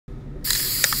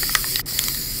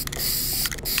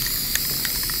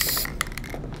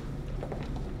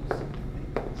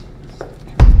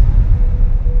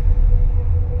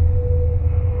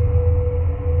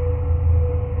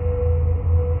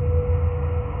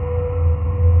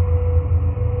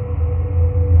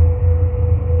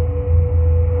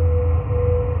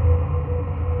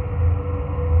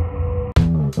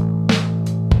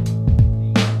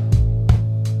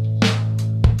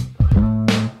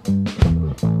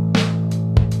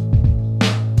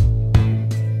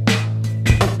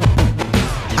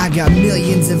got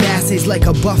millions of assays like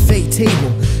a buffet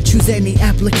table. Choose any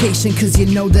application cause you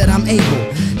know that I'm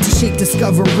able to shape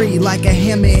discovery like a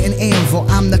hammer and anvil.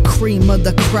 I'm the cream of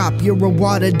the crop, you're a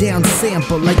watered down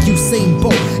sample. Like Usain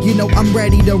Bolt, you know I'm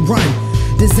ready to run.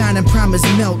 Design and promise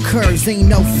milk curves ain't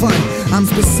no fun. I'm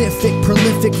specific,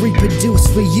 prolific, reproduce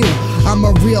for you. I'm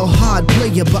a real hard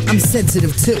player, but I'm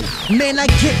sensitive too. Man, I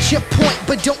get your point,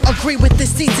 but don't agree with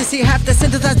this thesis. You have to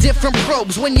synthesize different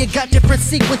probes when you got different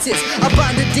sequences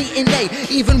about the DNA,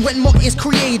 even when more is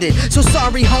created. So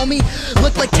sorry, homie,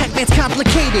 look like TaqMan's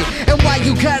complicated. And why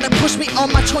you gotta push me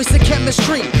on my choice of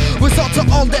chemistry? Results are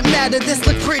all that matter, this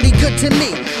look pretty good to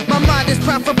me. My mind is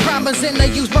prime for primers and I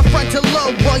use my frontal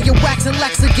lobe while you're waxing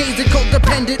lackadaisical,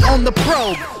 dependent on the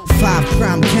probe.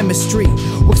 5' chemistry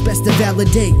works best to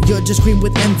validate. You're just green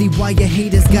with envy, why your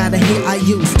haters gotta hate. I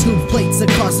use 2 plates of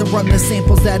cars to run the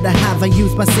samples that I have. I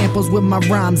use my samples with my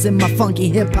rhymes and my funky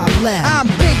hip-hop lab. I'm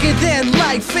bigger than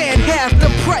life and half the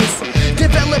price.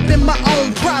 Developing my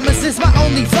own promises, my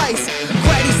only vice.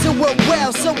 Grady's to work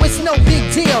well, so it's no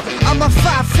big deal. I'm a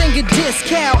 5-finger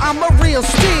discount, I'm a real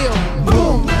steal.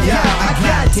 Boom, yeah, I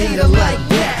got data like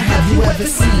that. Have you ever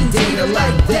seen data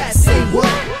like that? Say what?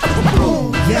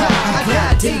 Boom, yeah, I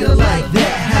got data like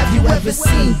that. Have you ever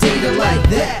seen data like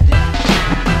that?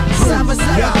 Saba,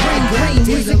 bring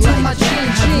music to my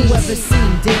jeans. Have you ever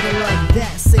seen data like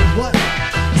that? Say what?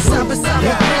 Saba,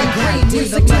 bring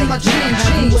music to my jeans.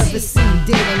 Have you ever seen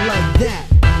data like that?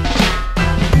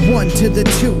 1 to the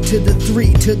 2 to the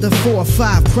 3 to the 4,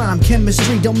 5'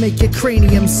 chemistry don't make your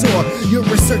cranium sore. Your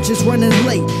research is running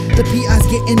late, the PI's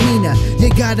getting meaner.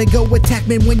 You gotta go with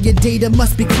TaqMan when your data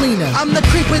must be cleaner. I'm the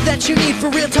creeper that you need for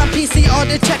real-time PCR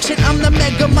detection. I'm the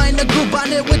mega minor group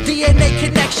on it with DNA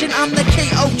connection. I'm the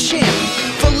KO champ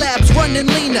for labs running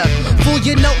leaner. Fool,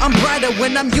 you know I'm brighter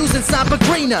when I'm using cyber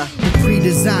greener.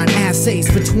 Pre-designed assays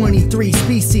for 23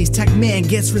 species. TaqMan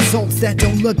gets results that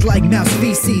don't look like mouse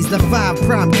feces. The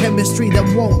 5' chemistry that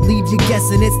won't leave you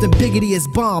guessing. It's the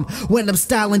biggitiest bomb when I'm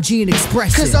styling gene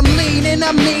expression. Cause I'm lean and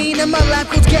I'm mean and my lab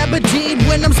coat's gabardine.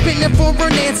 When I'm spinning for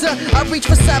an answer, I reach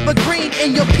for cyber green.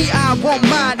 And your PI won't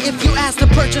mind if you ask to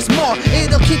purchase more.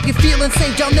 It'll keep you feeling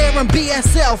safe down there in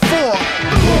BSL 4.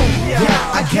 Boom,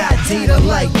 yeah, I got data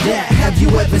like that. Have you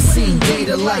ever seen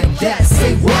data like that?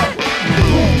 Say what?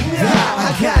 Boom, yeah,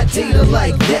 I got data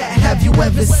like that. Have you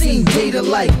ever seen data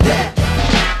like that?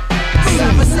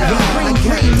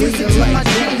 Bring music to my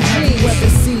jeans.